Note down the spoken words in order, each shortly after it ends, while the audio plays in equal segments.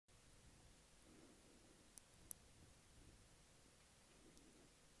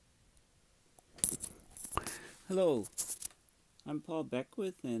Hello, I'm Paul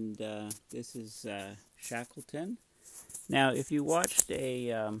Beckwith, and this is Shackleton. Now, if you watched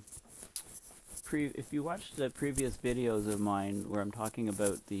if you watched the previous videos of mine where I'm talking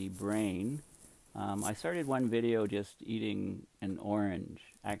about the brain, I started one video just eating an orange.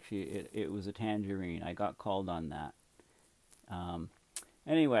 Actually, it was a tangerine. I got called on that.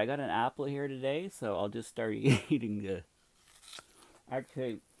 Anyway, I got an apple here today, so I'll just start eating the.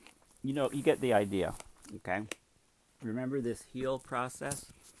 Actually, you get the idea. Okay. Remember this heal process.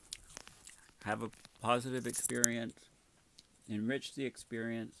 Have a positive experience, enrich the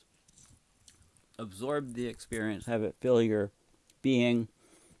experience, absorb the experience, have it fill your being,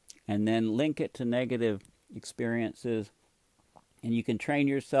 and then link it to negative experiences. And you can train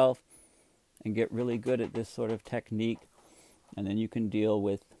yourself and get really good at this sort of technique, and then you can deal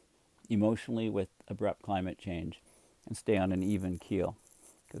with emotionally with abrupt climate change and stay on an even keel,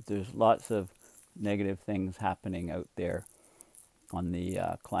 because there's lots of negative things happening out there on the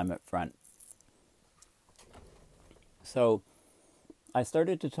climate front. So I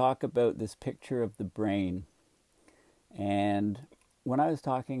started to talk about this picture of the brain, and when I was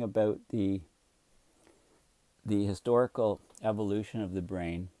talking about the historical evolution of the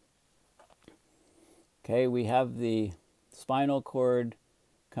brain, okay, we have the spinal cord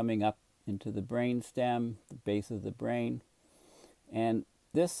coming up into the brain stem, the base of the brain, and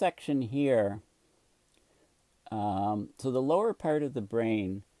this section here, so the lower part of the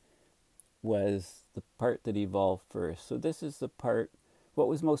brain was the part that evolved first. So this is the part, what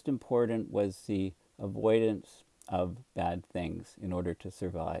was most important was the avoidance of bad things in order to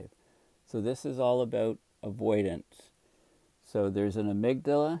survive. So this is all about avoidance. So there's an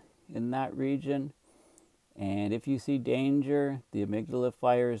amygdala in that region, and if you see danger, the amygdala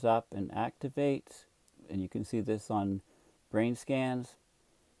fires up and activates, and you can see this on brain scans.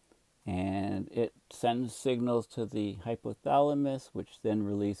 And it sends signals to the hypothalamus, which then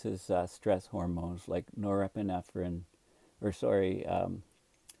releases stress hormones like norepinephrine, adrenaline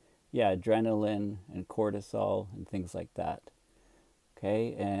and cortisol and things like that.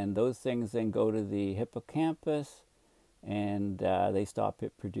 Okay, and those things then go to the hippocampus, and they stop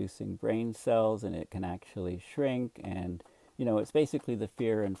it producing brain cells, and it can actually shrink. And it's basically the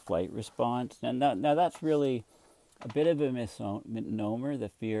fear and flight response. And now that's really a bit of a misnomer. The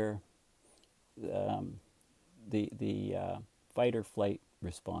fear. The fight or flight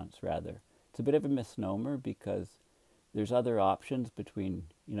response, rather. It's a bit of a misnomer because there's other options between,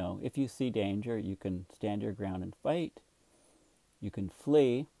 if you see danger, you can stand your ground and fight. You can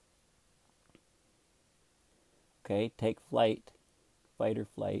flee. Okay, take flight, fight or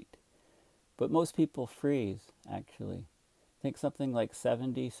flight. But most people freeze, actually. I think something like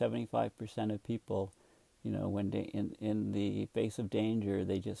 75% of people, when they in the face of danger,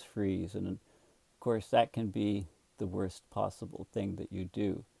 they just freeze. And of course, that can be the worst possible thing that you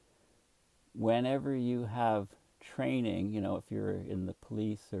do. Whenever you have training, if you're in the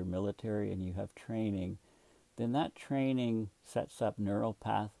police or military and you have training, then that training sets up neural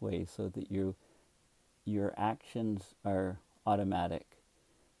pathways so that your actions are automatic.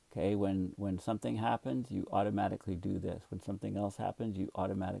 Okay, when something happens, you automatically do this. When something else happens, you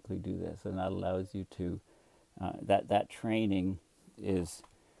automatically do this, and that allows you to. That training is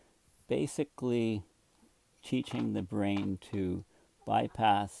basically teaching the brain to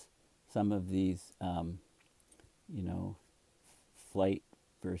bypass some of these, flight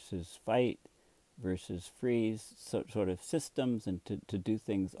versus fight versus freeze sort of systems, and to do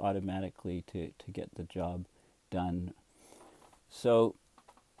things automatically to get the job done. So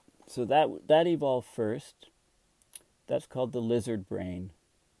that evolved first. That's called the lizard brain,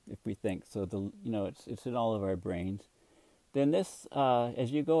 if we think. So it's in all of our brains. Then this,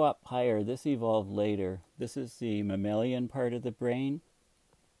 as you go up higher, this evolved later. This is the mammalian part of the brain,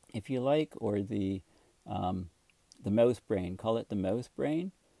 if you like, or the mouse brain. Call it the mouse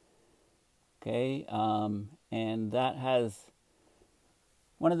brain. Okay, and that has,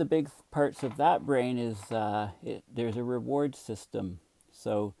 one of the big parts of that brain is there's a reward system.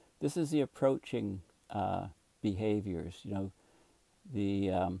 So this is the approaching behaviors.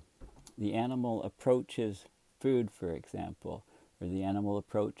 The animal approaches food, for example, or the animal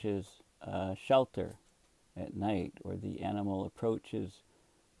approaches shelter at night, or the animal approaches,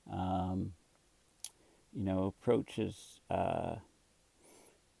 a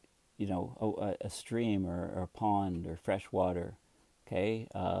stream or a pond or fresh water. Okay,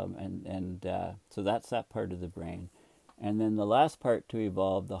 so that's that part of the brain. And then the last part to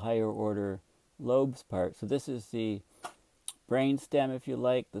evolve, the higher order lobes part. So this is the brain stem, if you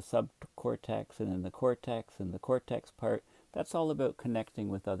like, the subcortex, and then the cortex, and the cortex part. That's all about connecting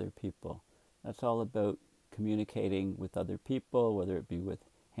with other people. That's all about communicating with other people, whether it be with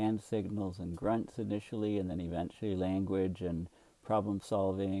hand signals and grunts initially, and then eventually language and problem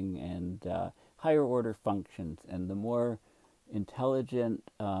solving and higher order functions. And the more intelligent,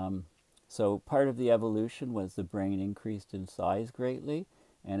 so part of the evolution was the brain increased in size greatly,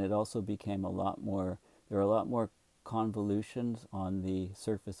 and it also became a lot more, there are a lot more convolutions on the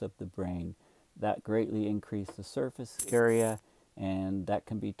surface of the brain. That greatly increased the surface area, and that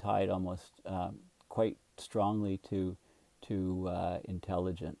can be tied almost quite strongly to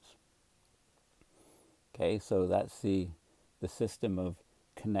intelligence. Okay, so that's the system of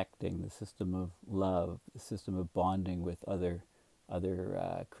connecting, the system of love, the system of bonding with other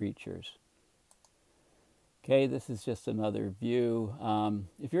creatures. Okay, this is just another view.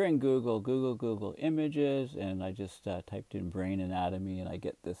 If you're in Google images, and I just typed in brain anatomy, and I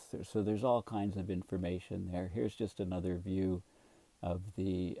get this. So there's all kinds of information there. Here's just another view of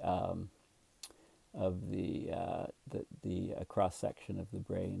the cross section of the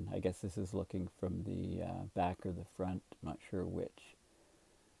brain. I guess this is looking from the back or the front. I'm not sure which.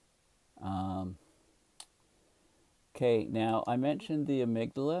 Okay, now I mentioned the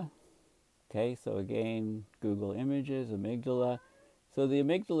amygdala. Okay, so again, Google images, amygdala. So the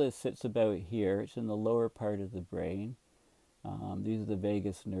amygdala sits about here. It's in the lower part of the brain. These are the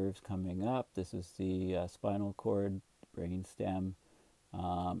vagus nerves coming up. This is the spinal cord, brain stem.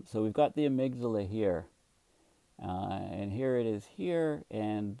 So we've got the amygdala here. And here it is here.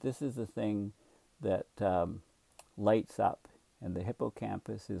 And this is the thing that lights up. And the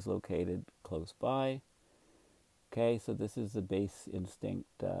hippocampus is located close by. Okay, so this is the base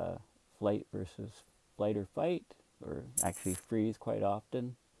instinct, flight versus flight or fight, or actually freeze quite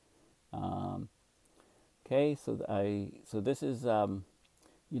often. Okay, so this is, often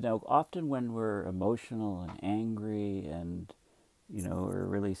when we're emotional and angry and, we're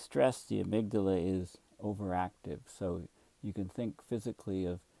really stressed, the amygdala is overactive. So you can think physically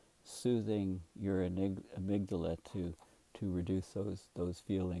of soothing your amygdala to reduce those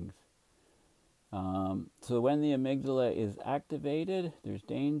feelings. So when the amygdala is activated, there's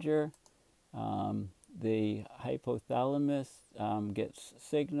danger. The hypothalamus gets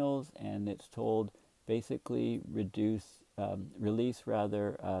signals, and it's told basically release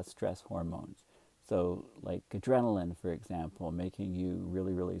stress hormones. So like adrenaline, for example, making you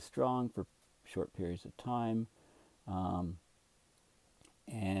really, really strong for short periods of time.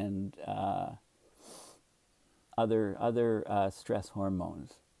 And other stress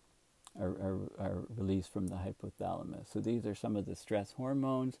hormones are released from the hypothalamus. So these are some of the stress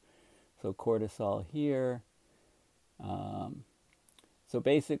hormones. So cortisol here. So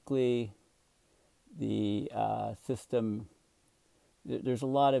basically, the system, there's a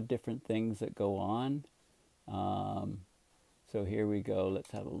lot of different things that go on. So here we go.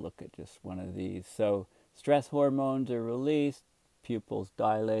 Let's have a look at just one of these. So stress hormones are released, pupils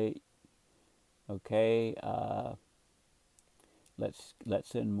dilate. Okay,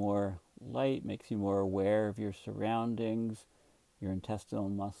 lets in more light, makes you more aware of your surroundings, your intestinal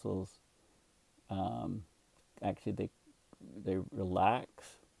muscles. Actually, they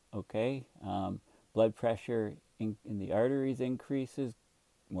relax. Okay, blood pressure in the arteries increases,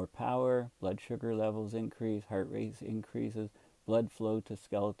 more power, blood sugar levels increase, heart rate increases, blood flow to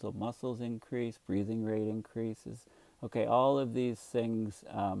skeletal muscles increase, breathing rate increases. Okay, all of these things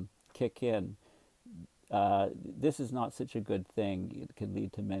kick in. This is not such a good thing. It can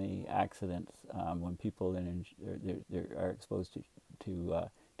lead to many accidents when people are exposed to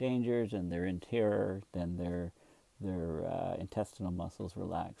dangers and they're in terror. Then their intestinal muscles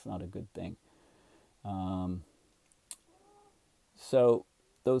relax. Not a good thing. So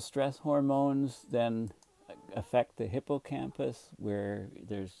those stress hormones then affect the hippocampus, where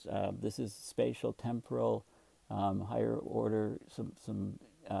there's this is spatial temporal, higher order. Some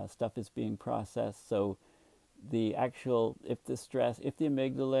stuff is being processed. So the actual, if the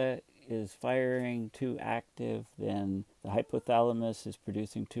amygdala is firing too active, then the hypothalamus is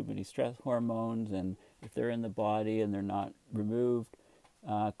producing too many stress hormones, and if they're in the body and they're not removed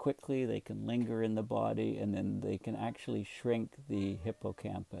quickly, they can linger in the body, and then they can actually shrink the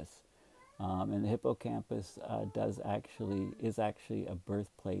hippocampus. And the hippocampus is actually a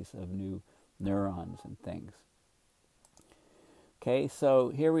birthplace of new neurons and things. Okay, so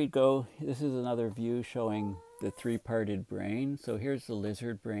here we go. This is another view showing the three-parted brain. So here's the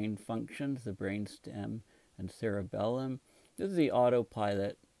lizard brain functions, the brain stem and cerebellum. This is the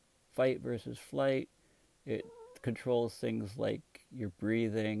autopilot, fight versus flight. It controls things like your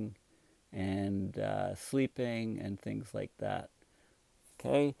breathing and sleeping and things like that.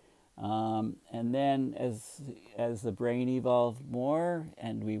 Okay, and then as the brain evolved more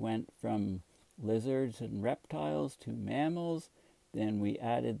and we went from lizards and reptiles to mammals. Then we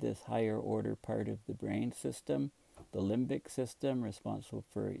added this higher order part of the brain system, the limbic system, responsible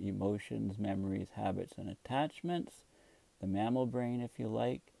for emotions, memories, habits, and attachments, the mammal brain, if you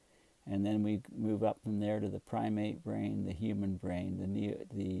like. And then we move up from there to the primate brain, the human brain, the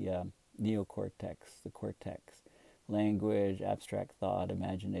neocortex, the cortex, language, abstract thought,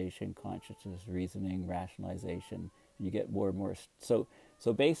 imagination, consciousness, reasoning, rationalization. And you get more and more. So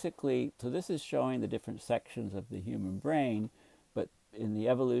basically, this is showing the different sections of the human brain, but in the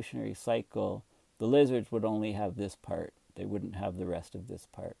evolutionary cycle, the lizards would only have this part. They wouldn't have the rest of this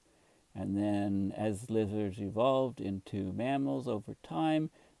part. And then as lizards evolved into mammals over time,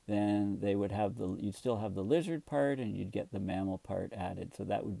 then they would have you'd still have the lizard part and you'd get the mammal part added. So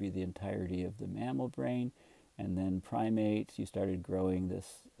that would be the entirety of the mammal brain. And then primates, you started growing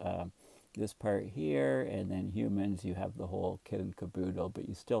this part here, and then humans, you have the whole kit and caboodle, but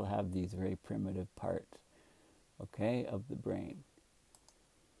you still have these very primitive parts, okay, of the brain.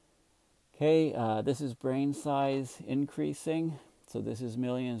 Okay, this is brain size increasing. So this is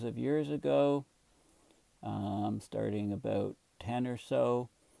millions of years ago, starting about 10 or so.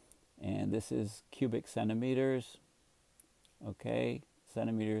 And this is cubic centimeters, okay,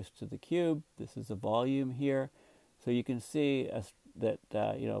 centimeters to the cube. This is the volume here. So you can see that,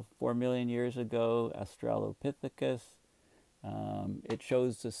 4 million years ago, Australopithecus, it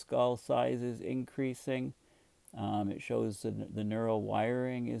shows the skull size is increasing. It shows the neural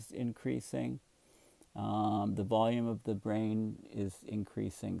wiring is increasing. The volume of the brain is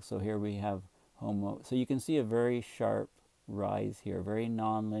increasing. So here we have Homo. So you can see a very sharp rise here, very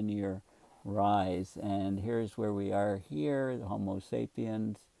nonlinear rise. And here's where we are here, the Homo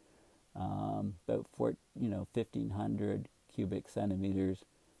sapiens, about 1,500 cubic centimeters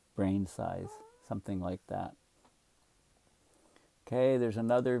brain size, something like that. Okay, there's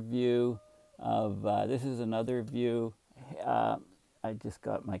another view of, this is another view. I just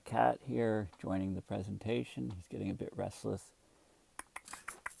got my cat here joining the presentation. He's getting a bit restless.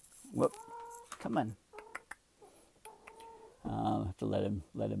 Whoop, come on. I have to let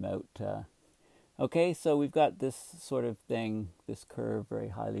him out. Okay, so we've got this sort of thing, this curve, very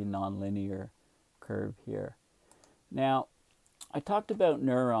highly nonlinear curve here. Now, I talked about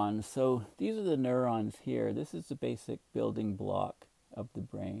neurons. So these are the neurons here. This is the basic building block of the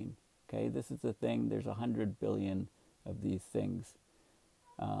brain. Okay, this is the thing. There's 100 billion of these things.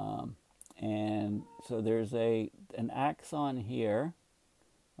 And so there's an axon here,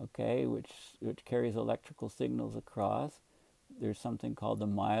 okay, which carries electrical signals across. There's something called the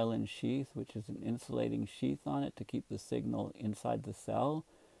myelin sheath, which is an insulating sheath on it to keep the signal inside the cell.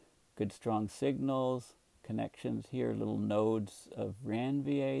 Good strong signals, connections here, little nodes of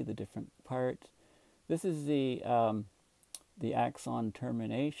Ranvier, the different parts. This is the axon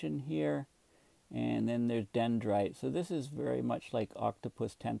termination here. And then there's dendrite. So this is very much like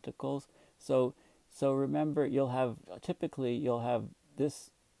octopus tentacles. So remember, typically you'll have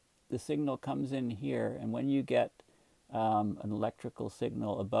this, the signal comes in here, and when you get an electrical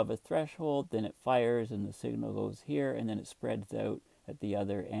signal above a threshold, then it fires and the signal goes here, and then it spreads out at the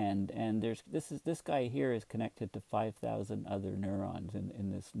other end. And this guy here is connected to 5,000 other neurons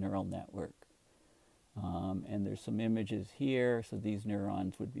in this neural network. And there's some images here, so these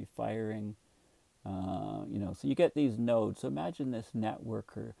neurons would be firing. So you get these nodes. So imagine this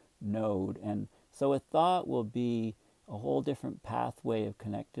network or node. And so a thought will be a whole different pathway of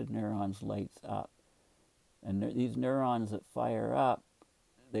connected neurons lights up. And these neurons that fire up,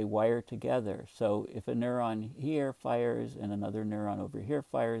 they wire together. So if a neuron here fires and another neuron over here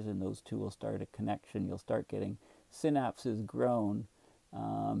fires, and those two will start a connection, you'll start getting synapses grown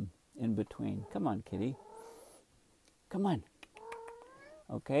in between. Come on, kitty. Come on.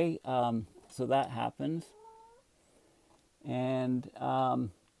 Okay. So that happens, and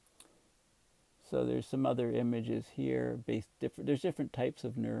so there's some other images here. There's different types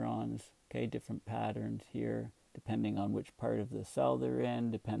of neurons, okay, different patterns here, depending on which part of the cell they're in,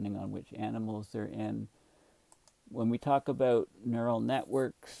 depending on which animals they're in. When we talk about neural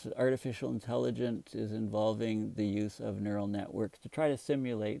networks, artificial intelligence is involving the use of neural networks to try to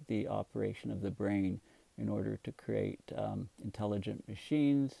simulate the operation of the brain in order to create intelligent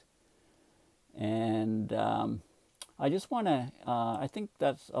machines. And I just want to, I think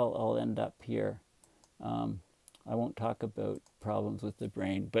I'll end up here. I won't talk about problems with the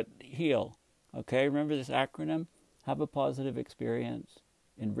brain, but heal. Okay, remember this acronym? Have a positive experience,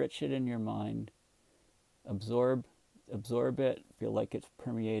 enrich it in your mind, absorb it, feel like it's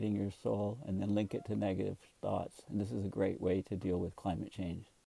permeating your soul, and then link it to negative thoughts. And this is a great way to deal with climate change.